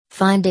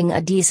Finding a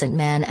decent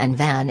man and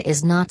van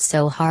is not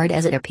so hard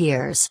as it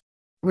appears.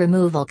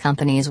 Removal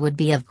companies would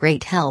be of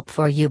great help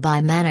for you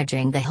by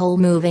managing the whole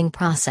moving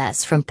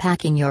process from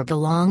packing your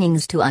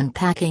belongings to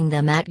unpacking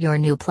them at your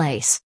new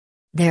place.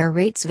 Their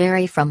rates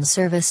vary from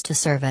service to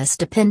service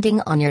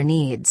depending on your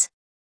needs.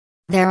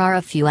 There are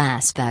a few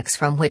aspects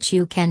from which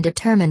you can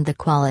determine the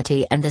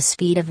quality and the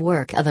speed of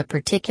work of a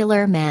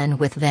particular man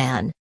with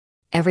van.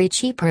 Every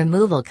cheap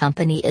removal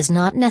company is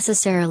not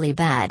necessarily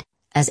bad,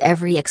 as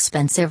every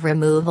expensive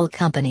removal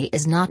company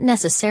is not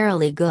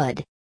necessarily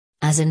good.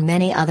 As in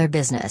many other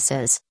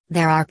businesses,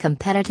 there are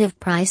competitive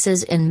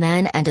prices in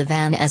man and a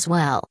van as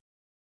well.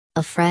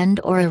 A friend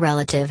or a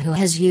relative who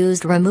has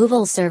used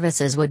removal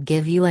services would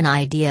give you an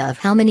idea of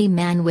how many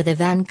man with a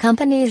van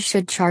companies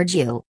should charge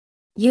you.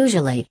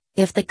 Usually,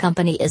 if the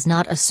company is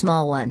not a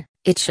small one,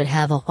 it should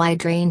have a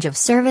wide range of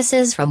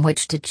services from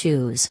which to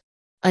choose.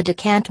 A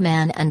Decant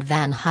man and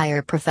van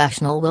hire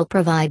professional will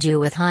provide you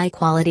with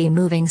high-quality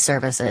moving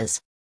services.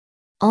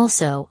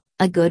 Also,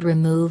 a good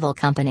removal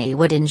company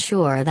would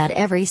ensure that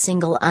every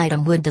single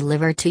item would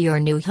deliver to your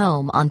new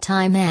home on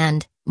time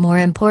and, more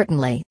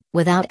importantly,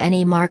 without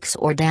any marks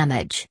or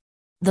damage.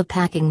 The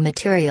packing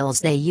materials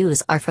they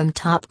use are from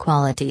top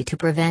quality to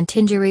prevent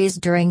injuries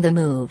during the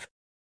move.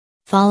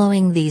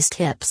 Following these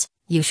tips,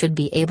 you should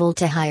be able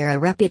to hire a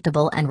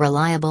reputable and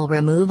reliable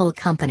removal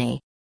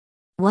company.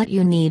 What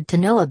you need to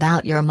know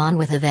about your man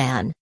with a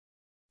van.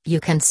 You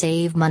can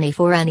save money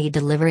for any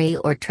delivery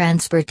or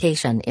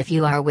transportation if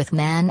you are with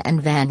Man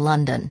and Van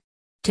London.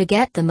 To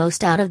get the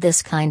most out of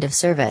this kind of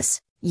service,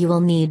 you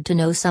will need to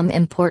know some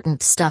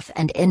important stuff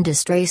and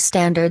industry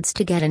standards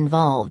to get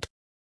involved.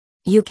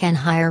 You can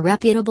hire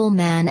reputable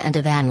Man and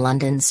a Van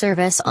London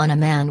service on a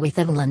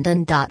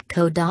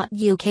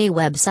manwithavanlondon.co.uk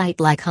website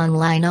like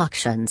online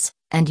auctions,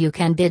 and you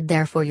can bid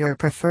there for your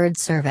preferred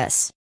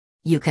service.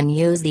 You can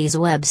use these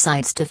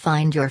websites to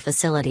find your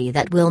facility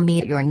that will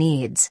meet your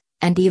needs.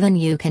 And even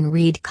you can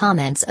read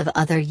comments of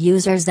other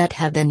users that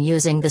have been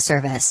using the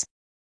service.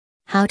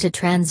 How to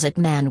transit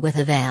man with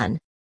a van.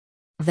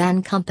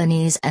 Van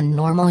companies and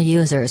normal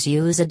users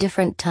use a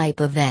different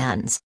type of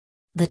vans.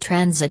 The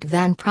transit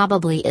van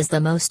probably is the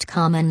most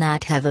common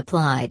that have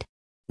applied.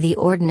 The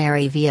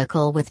ordinary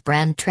vehicle with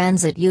brand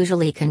transit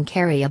usually can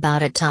carry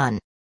about a ton.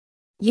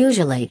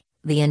 Usually,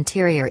 the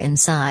interior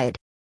inside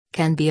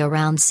can be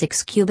around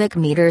 6 cubic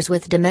meters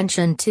with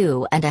dimension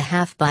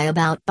 2.5 by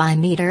about by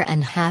meter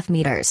and half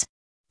meters.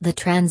 The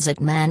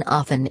transit man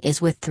often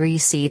is with 3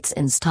 seats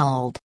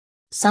installed.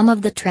 Some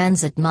of the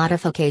transit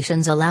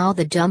modifications allow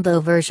the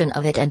jumbo version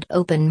of it and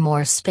open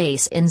more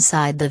space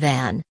inside the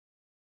van.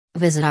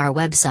 Visit our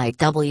website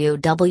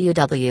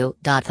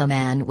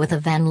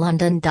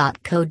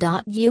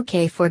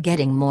www.themanwithavanlondon.co.uk for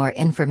getting more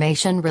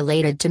information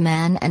related to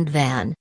man and van.